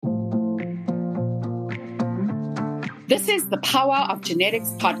This is the Power of Genetics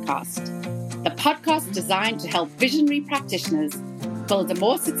podcast, the podcast designed to help visionary practitioners build a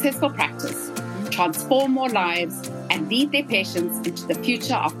more successful practice, transform more lives, and lead their patients into the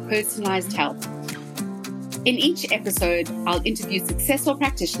future of personalized health. In each episode, I'll interview successful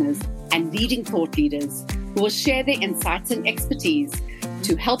practitioners and leading thought leaders who will share their insights and expertise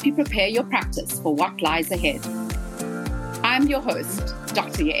to help you prepare your practice for what lies ahead. I'm your host,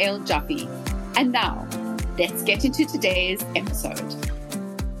 Dr. Yael Jaffe, and now, let's get into today's episode.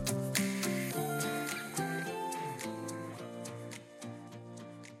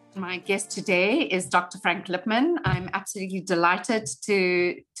 My guest today is Dr. Frank Lipman. I'm absolutely delighted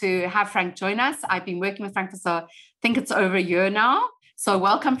to have Frank join us. I've been working with Frank for, I think it's over a year now. So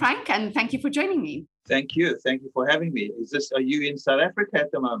welcome, Frank, and thank you for joining me. Thank you. Thank you for having me. Are you in South Africa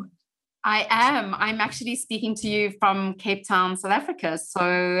at the moment? I am. I'm actually speaking to you from Cape Town, South Africa.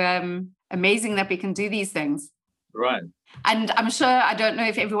 So amazing that we can do these things. Right. And I'm sure, I don't know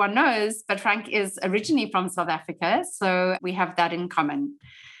if everyone knows, but Frank is originally from South Africa. So we have that in common,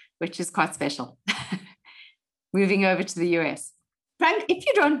 which is quite special. Moving over to the US. Frank, if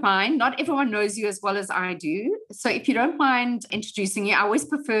you don't mind, not everyone knows you as well as I do. So if you don't mind introducing you, I always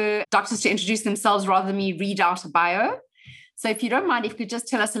prefer doctors to introduce themselves rather than me read out a bio. So if you don't mind, if you could just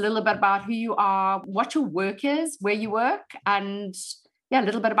tell us a little bit about who you are, what your work is, where you work, and a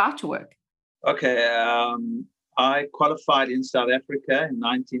little bit about your work. Okay. I qualified in South Africa in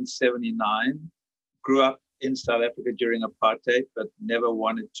 1979, grew up in South Africa during apartheid, but never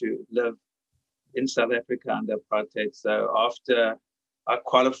wanted to live in South Africa under apartheid. So after I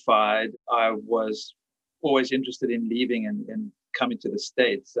qualified, I was always interested in leaving and coming to the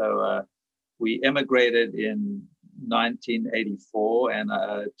States. So we emigrated in 1984, and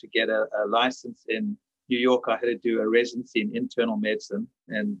to get a license in New York, I had to do a residency in internal medicine.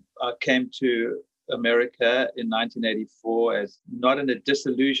 And I came to America in 1984 as not a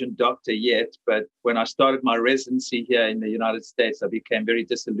disillusioned doctor yet, but when I started my residency here in the United States, I became very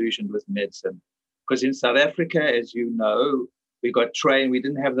disillusioned with medicine. Because in South Africa, as you know, we got trained. We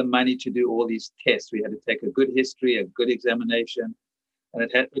didn't have the money to do all these tests. We had to take a good history, a good examination. And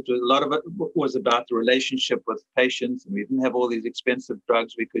a lot of it was about the relationship with patients. And we didn't have all these expensive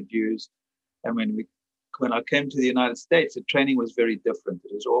drugs we could use. And when I came to the United States, the training was very different.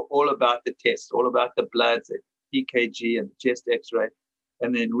 It was all about the tests, all about the bloods, the EKG and the chest X-ray,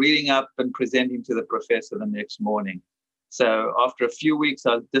 and then reading up and presenting to the professor the next morning. So after a few weeks,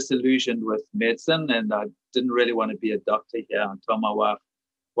 I was disillusioned with medicine, and I didn't really want to be a doctor here. I told my wife,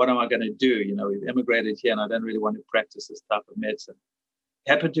 what am I going to do? You know, we've immigrated here, and I don't really want to practice this type of medicine.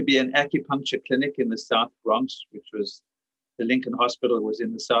 Happened to be an acupuncture clinic in the South Bronx, which was the Lincoln Hospital was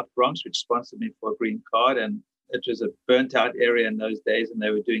in the South Bronx, which sponsored me for a green card. And it was a burnt out area in those days. And they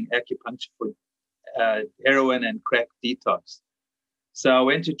were doing acupuncture for heroin and crack detox. So I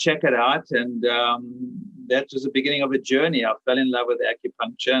went to check it out. And that was the beginning of a journey. I fell in love with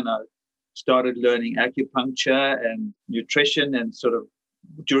acupuncture, and I started learning acupuncture and nutrition, and sort of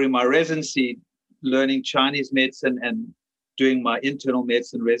during my residency, learning Chinese medicine and doing my internal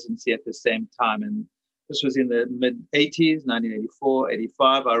medicine residency at the same time. And this was in the mid-80s, 1984,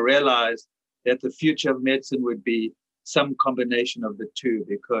 85. I realized that the future of medicine would be some combination of the two,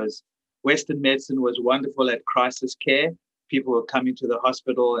 because Western medicine was wonderful at crisis care. People were coming to the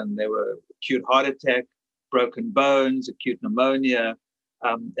hospital and they were acute heart attack, broken bones, acute pneumonia,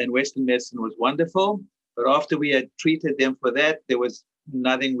 and Western medicine was wonderful. But after we had treated them for that, there was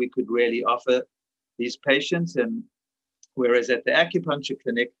nothing we could really offer these patients. And whereas at the acupuncture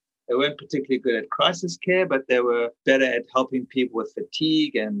clinic, they weren't particularly good at crisis care, but they were better at helping people with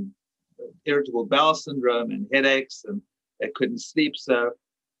fatigue and irritable bowel syndrome and headaches, and they couldn't sleep. So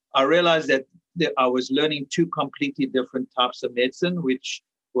I realized that I was learning two completely different types of medicine, which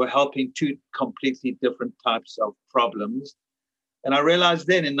were helping two completely different types of problems. And I realized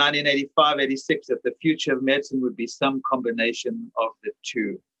then in 1985, 86, that the future of medicine would be some combination of the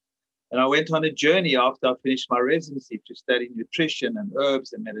two. And I went on a journey after I finished my residency to study nutrition and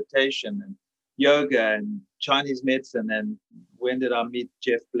herbs and meditation and yoga and Chinese medicine. And when did I meet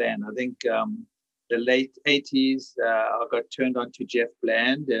Jeff Bland? I think the late 80s, I got turned on to Jeff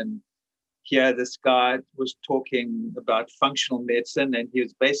Bland. And here this guy was talking about functional medicine, and he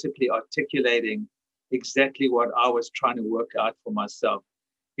was basically articulating exactly what I was trying to work out for myself.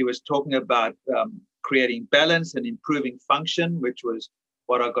 He was talking about creating balance and improving function, which was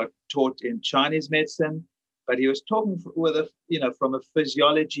what I got taught in Chinese medicine, but he was talking from a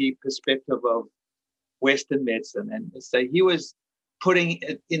physiology perspective of Western medicine. And so he was putting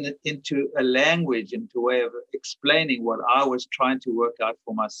it into a language, into a way of explaining what I was trying to work out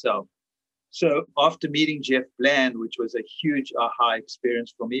for myself. So after meeting Jeff Bland, which was a huge aha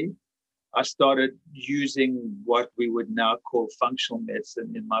experience for me, I started using what we would now call functional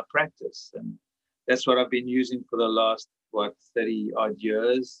medicine in my practice. And that's what I've been using for the last, 30 odd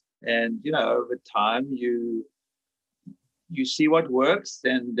years. And, over time, you see what works,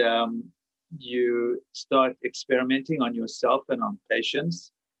 and you start experimenting on yourself and on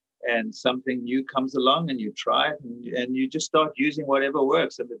patients, and something new comes along and you try it, and you just start using whatever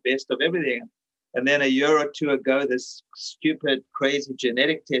works and the best of everything. And then a year or two ago, this stupid, crazy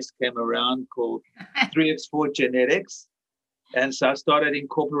genetic test came around called 3x4 genetics. And so I started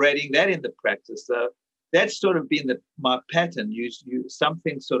incorporating that in the practice. So that's sort of been my pattern.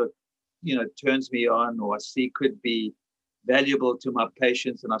 Something sort of, turns me on, or I see could be valuable to my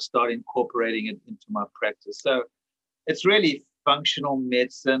patients, and I start incorporating it into my practice. So it's really functional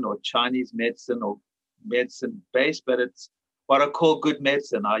medicine or Chinese medicine or medicine based, but it's what I call good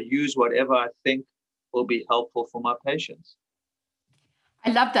medicine. I use whatever I think will be helpful for my patients. I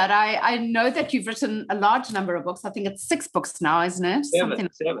love that. I know that you've written a large number of books. I think it's 6 books now, isn't it? Seven.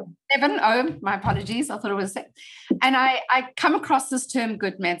 7. Oh, my apologies. I thought it was 6. And I come across this term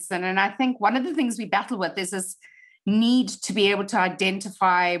good medicine. And I think one of the things we battle with is this need to be able to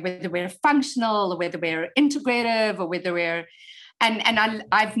identify whether we're functional or whether we're integrative or whether we're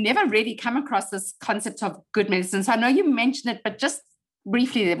I've never really come across this concept of good medicine. So I know you mentioned it, but just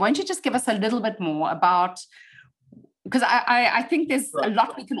briefly, why don't you just give us a little bit more about, because I think there's a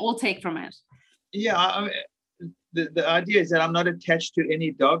lot we can all take from it. Yeah, the idea is that I'm not attached to any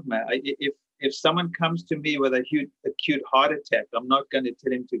dogma. If someone comes to me with a acute heart attack, I'm not going to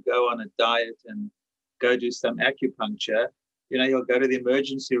tell him to go on a diet and go do some acupuncture. He'll go to the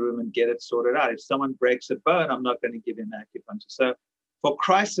emergency room and get it sorted out. If someone breaks a bone, I'm not going to give him acupuncture. So for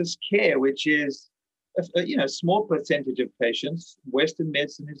crisis care, which is a small percentage of patients, Western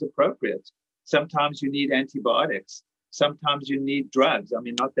medicine is appropriate. Sometimes you need antibiotics. Sometimes you need drugs. I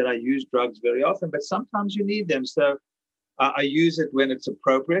mean, not that I use drugs very often, but sometimes you need them. So I use it when it's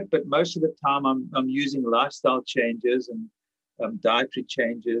appropriate, but most of the time I'm using lifestyle changes and dietary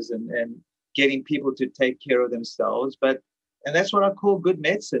changes and getting people to take care of themselves. And that's what I call good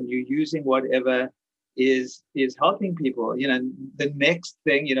medicine. You're using whatever is helping people. The next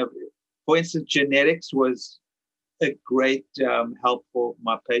thing, for instance, genetics was a great help for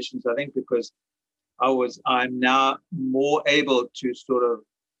my patients, I think, because I'm now more able to sort of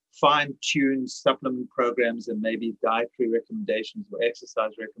fine-tune supplement programs and maybe dietary recommendations or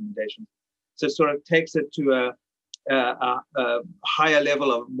exercise recommendations. So it sort of takes it to a higher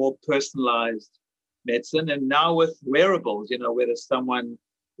level of more personalized medicine. And now with wearables, whether someone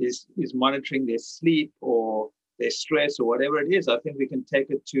is monitoring their sleep or their stress or whatever it is, I think we can take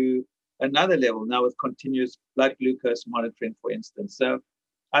it to another level now with continuous blood glucose monitoring, for instance. So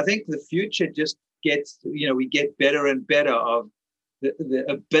I think the future just gets, we get better and better of the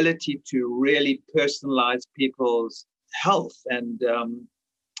ability to really personalize people's health. And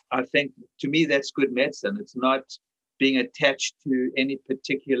I think, to me, that's good medicine. It's not being attached to any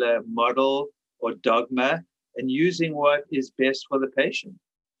particular model or dogma, and using what is best for the patient.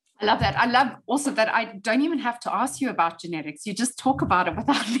 I love that. I love also that I don't even have to ask you about genetics. You just talk about it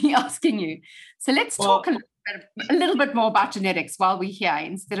without me asking you. So let's talk a little bit more about genetics while we're here,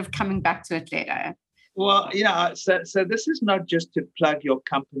 instead of coming back to it later. Well, so this is not just to plug your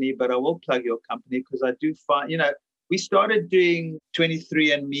company, but I will plug your company because I do find, we started doing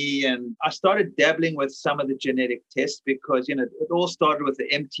 23andMe, and I started dabbling with some of the genetic tests because, it all started with the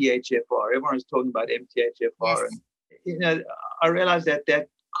MTHFR. Everyone was talking about MTHFR. Yes. And, I realized that,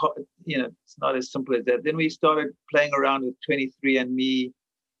 it's not as simple as that. Then we started playing around with 23andMe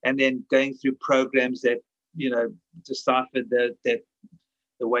and then going through programs that, deciphered that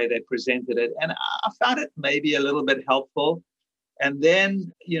the way they presented it. And I found it maybe a little bit helpful. And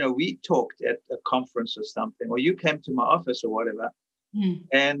then, we talked at a conference or something, or you came to my office or whatever,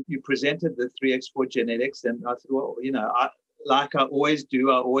 and you presented the 3x4 genetics. And I said, well, like I always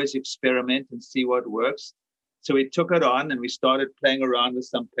do, I always experiment and see what works. So we took it on and we started playing around with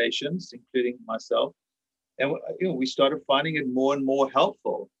some patients, including myself. And, we started finding it more and more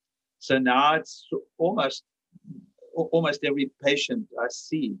helpful. So now it's almost every patient I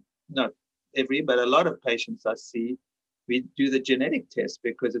see, not every, but a lot of patients I see, we do the genetic test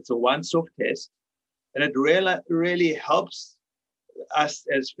because it's a once-off test, and it really helps us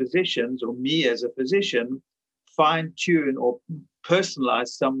as physicians, or me as a physician, fine-tune or personalize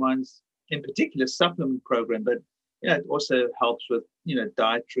someone's, in particular, supplement program. But it also helps with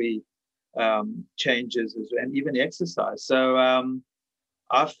dietary changes and even exercise. So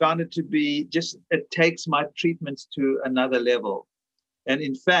I found it to be it takes my treatments to another level. And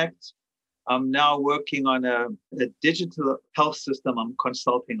in fact, I'm now working on a digital health system I'm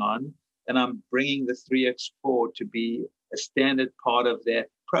consulting on, and I'm bringing the 3x4 to be a standard part of their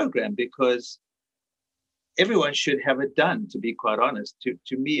program because everyone should have it done, to be quite honest.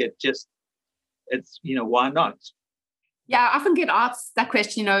 To me, it's, why not? Yeah, I often get asked that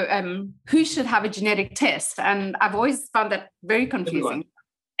question, who should have a genetic test? And I've always found that very confusing.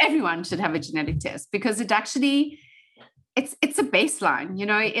 Everyone should have a genetic test because it actually, it's a baseline,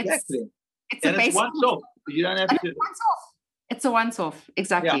 Exactly. It's a baseline. It's once off. You don't have to. It's a once off.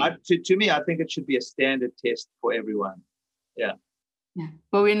 Exactly. Yeah, to me, I think it should be a standard test for everyone. Yeah. Yeah.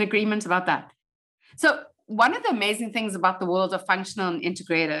 Well, we're in agreement about that. So one of the amazing things about the world of functional and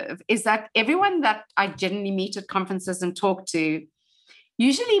integrative is that everyone that I generally meet at conferences and talk to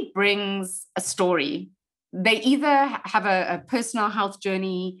usually brings a story. They either have a personal health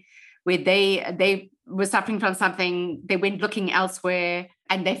journey where they were suffering from something, they went looking elsewhere,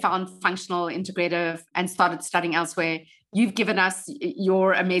 and they found functional integrative and started studying elsewhere. You've given us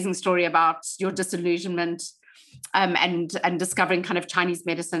your amazing story about your disillusionment and discovering kind of Chinese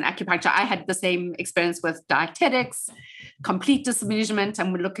medicine, acupuncture. I had the same experience with dietetics, complete disillusionment,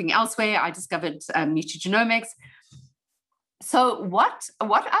 and we're looking elsewhere. I discovered nutrigenomics. So what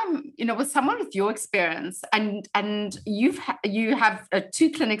I'm, with someone with your experience, and you have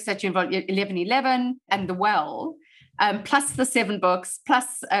 2 clinics that you involve, 1111 and The Well, plus the 7 books,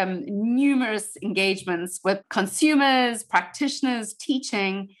 plus numerous engagements with consumers, practitioners,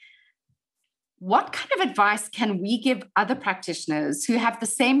 teaching. What kind of advice can we give other practitioners who have the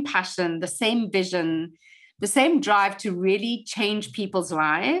same passion, the same vision, the same drive to really change people's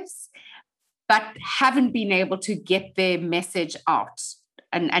lives, but haven't been able to get their message out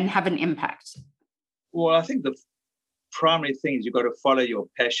and have an impact? Well, I think the primary thing is you've got to follow your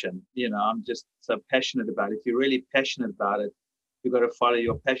passion. I'm just so passionate about it. If you're really passionate about it, you've got to follow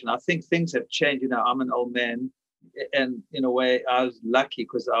your passion. I think things have changed. I'm an old man, and in a way, I was lucky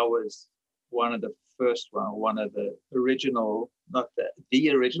because I was one of the first one of the original, not the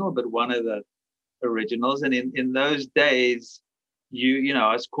original, but one of the originals. And in those days,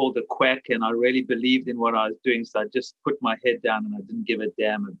 I was called a quack, and I really believed in what I was doing. So I just put my head down and I didn't give a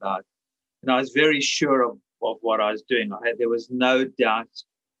damn about. And I was very sure of what I was doing. There was no doubt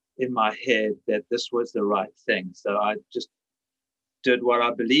in my head that this was the right thing. So I just did what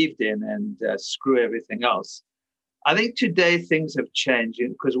I believed in and screw everything else. I think today things have changed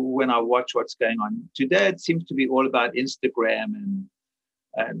because when I watch what's going on today, it seems to be all about Instagram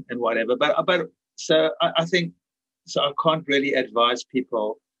and whatever. But so I think, so I can't really advise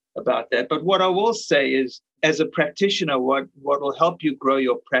people about that. But what I will say is, as a practitioner, what will help you grow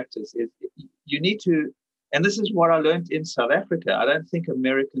your practice is you need to, and this is what I learned in South Africa. I don't think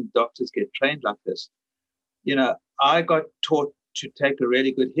American doctors get trained like this. I got taught to take a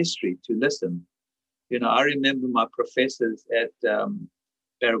really good history, to listen. I remember my professors at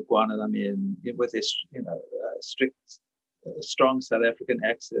Baragwanath, with this, strict, strong South African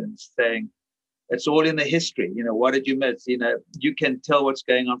accents saying, it's all in the history. What did you miss? You can tell what's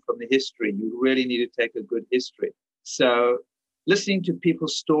going on from the history. You really need to take a good history. So listening to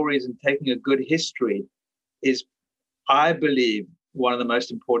people's stories and taking a good history is, I believe, one of the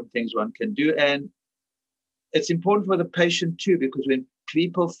most important things one can do. And it's important for the patient too, because when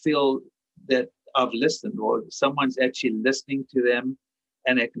people feel that I've listened or someone's actually listening to them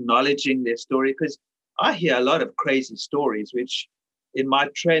and acknowledging their story, because I hear a lot of crazy stories, which in my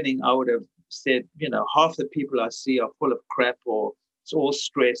training, I would have said, half the people I see are full of crap, or it's all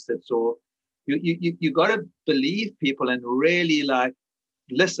stress. It's all, you got to believe people and really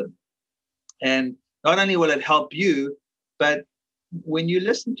listen. And not only will it help you, but when you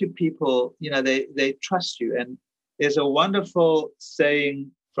listen to people, they trust you. And there's a wonderful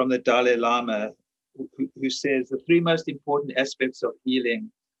saying from the Dalai Lama who says the 3 most important aspects of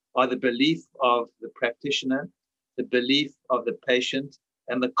healing are the belief of the practitioner, the belief of the patient,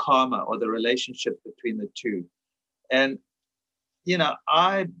 and the karma, or the relationship between the two. And,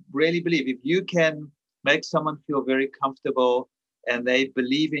 I really believe if you can make someone feel very comfortable and they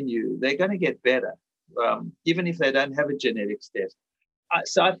believe in you, they're going to get better, even if they don't have a genetics test.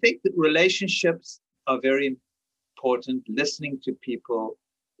 So I think that relationships are very important. Listening to people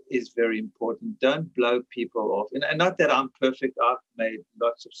is very important. Don't blow people off. And not that I'm perfect. I've made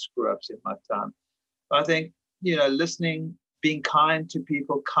lots of screw-ups in my time. But I think, listening, being kind to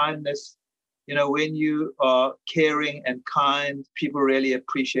people, kindness, when you are caring and kind, people really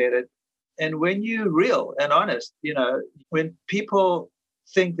appreciate it. And when you're real and honest, when people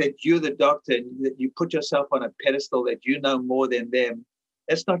think that you're the doctor and that you put yourself on a pedestal that you know more than them,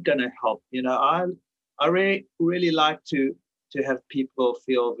 it's not going to help. I really like to to have people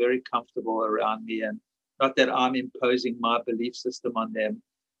feel very comfortable around me, and not that I'm imposing my belief system on them,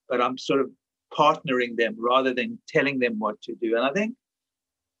 but I'm sort of partnering them rather than telling them what to do. And I think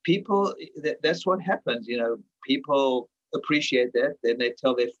people, that's what happens. People appreciate that. Then they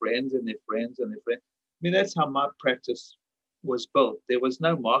tell their friends and their friends and their friends. I mean, that's how my practice was built. There was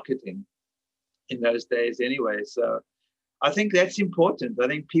no marketing in those days anyway. So I think that's important. I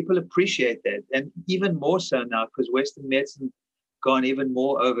think people appreciate that. And even more so now, because Western medicine gone even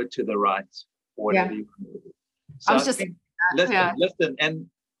more over to the right, or whatever you want to do. So I think, listen. And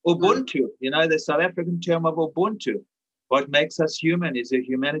Ubuntu, the South African term of Ubuntu. What makes us human is the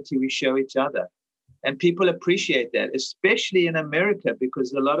humanity we show each other. And people appreciate that, especially in America,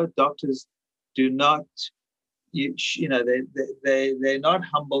 because a lot of doctors do not, they're not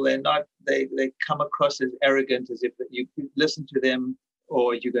humble. They come across as arrogant, as if you listen to them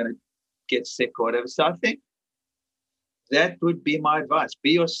or you're going to get sick or whatever. So I think that would be my advice.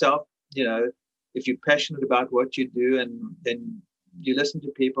 Be yourself, if you're passionate about what you do, and then you listen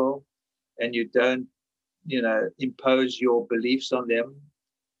to people and you don't, impose your beliefs on them,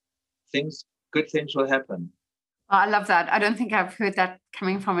 good things will happen. I love that. I don't think I've heard that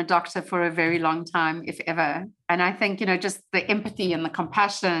coming from a doctor for a very long time, if ever. And I think, just the empathy and the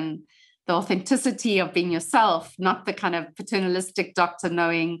compassion, the authenticity of being yourself, not the kind of paternalistic doctor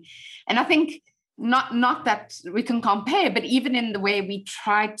knowing. And I think not that we can compare, but even in the way we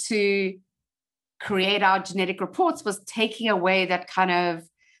tried to create our genetic reports was taking away that kind of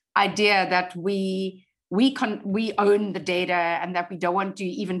idea that we own the data, and that we don't want you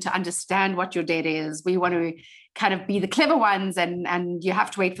even to understand what your data is. We want to kind of be the clever ones, and you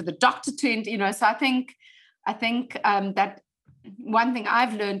have to wait for the doctor to, So I think that one thing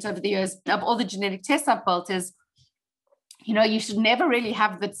I've learned over the years of all the genetic tests I've built is, you should never really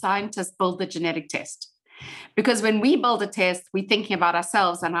have the scientist build the genetic test. Because when we build a test, we're thinking about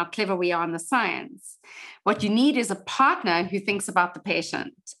ourselves and how clever we are in the science. What you need is a partner who thinks about the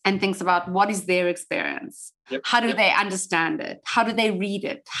patient and thinks about what is their experience. How do they understand it? How do they read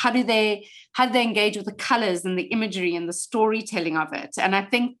it? How do they engage with the colors and the imagery and the storytelling of it? And I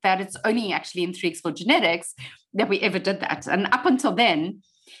think that it's only actually in 3x4 Genetics that we ever did that. And up until then,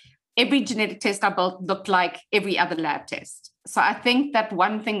 every genetic test I built looked like every other lab test. So I think that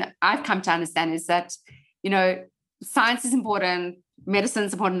one thing that I've come to understand is that, science is important, medicine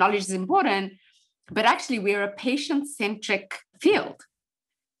is important, knowledge is important, but actually we're a patient-centric field,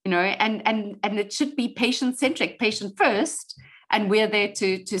 and it should be patient-centric, patient first, and we're there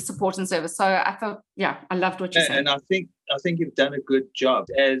to support and service. So I thought, I loved what you said. And I think you've done a good job.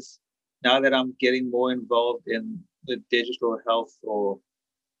 As now that I'm getting more involved in the digital health or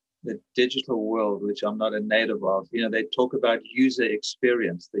the digital world, which I'm not a native of, they talk about user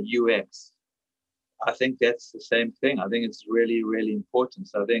experience, the UX. I think that's the same thing. I think it's really, really important.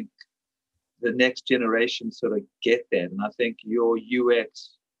 So I think the next generation sort of get that. And I think your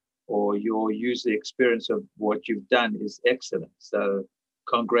UX or your user experience of what you've done is excellent. So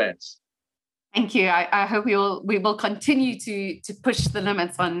congrats. Thank you. I hope we will continue to push the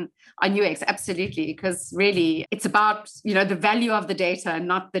limits on UX, absolutely, because really it's about, the value of the data,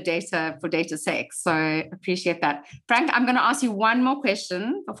 not the data for data's sake. So appreciate that. Frank, I'm going to ask you one more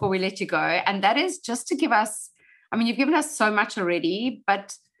question before we let you go. And that is just to give us, you've given us so much already,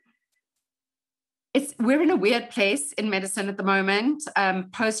 but we're in a weird place in medicine at the moment,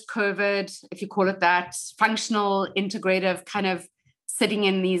 post-COVID, if you call it that, functional, integrative, kind of sitting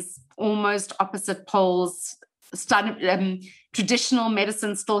in these almost opposite poles, traditional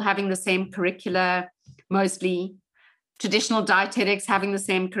medicine still having the same curricula, mostly, traditional dietetics having the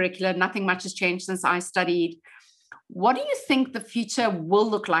same curricula, nothing much has changed since I studied. What do you think the future will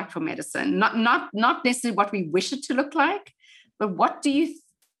look like for medicine? Not necessarily what we wish it to look like, but what do you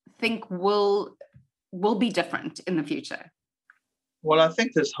think will be different in the future? Well, I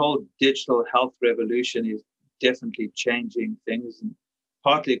think this whole digital health revolution is definitely changing things, and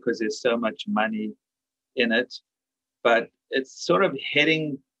partly because there's so much money in it, but it's sort of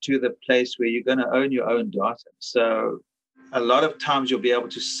heading to the place where you're going to own your own data. So a lot of times you'll be able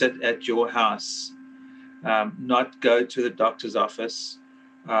to sit at your house, not go to the doctor's office.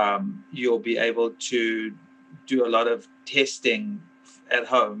 You'll be able to do a lot of testing at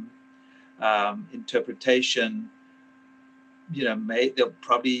home, interpretation. They'll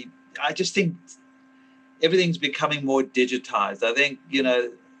probably, I just think everything's becoming more digitized. I think,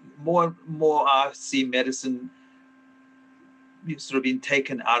 more and more I see medicine sort of being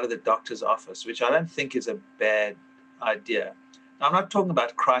taken out of the doctor's office, which I don't think is a bad idea. Now, I'm not talking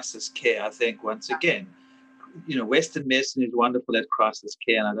about crisis care. I think, once again, Western medicine is wonderful at crisis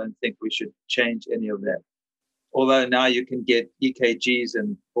care, and I don't think we should change any of that. Although now you can get EKGs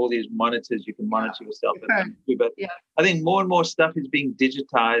and all these monitors, you can monitor yourself. But I think more and more stuff is being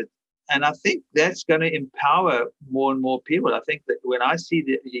digitized. And I think that's going to empower more and more people. I think that when I see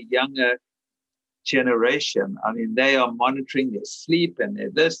the younger generation, I mean, they are monitoring their sleep and their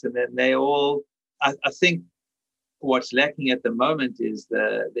this, and then they all, I think what's lacking at the moment is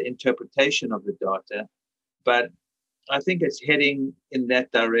the interpretation of the data. But I think it's heading in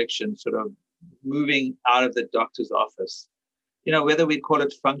that direction, sort of moving out of the doctor's office. You know, whether we call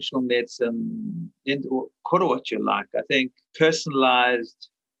it functional medicine, or call it what you like, I think personalized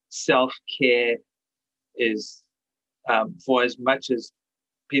self-care is, for as much as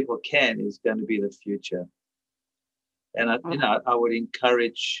people can, is going to be the future. And I would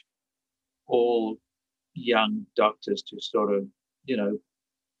encourage all young doctors to sort of,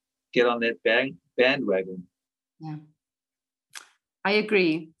 get on that bandwagon. Yeah, I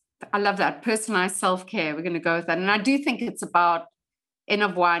agree. I love that. Personalized self-care. We're going to go with that. And I do think it's about N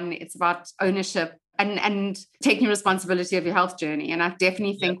of one. It's about ownership and taking responsibility of your health journey. And I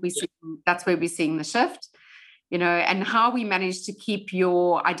definitely think that's where we're seeing the shift, and how we manage to keep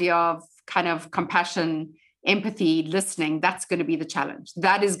your idea of kind of compassion, empathy, listening. That's going to be the challenge.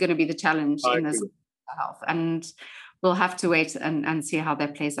 That is going to be the challenge in this health. And we'll have to wait and see how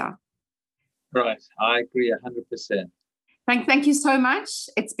that plays out. Right. I agree 100%. Thank you so much.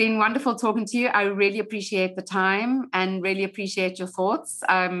 It's been wonderful talking to you. I really appreciate the time and really appreciate your thoughts.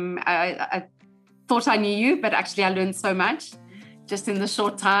 I thought I knew you, but actually I learned so much just in the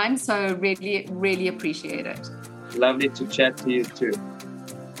short time. So really, really appreciate it. Lovely to chat to you too.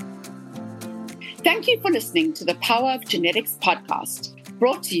 Thank you for listening to the Power of Genetics podcast,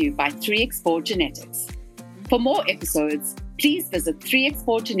 brought to you by 3x4 Genetics. For more episodes, please visit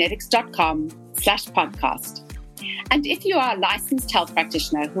 3x4genetics.com/podcast. And if you are a licensed health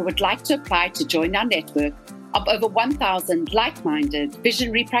practitioner who would like to apply to join our network of over 1,000 like-minded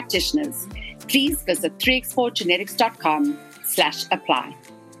visionary practitioners, please visit 3x4genetics.com/apply.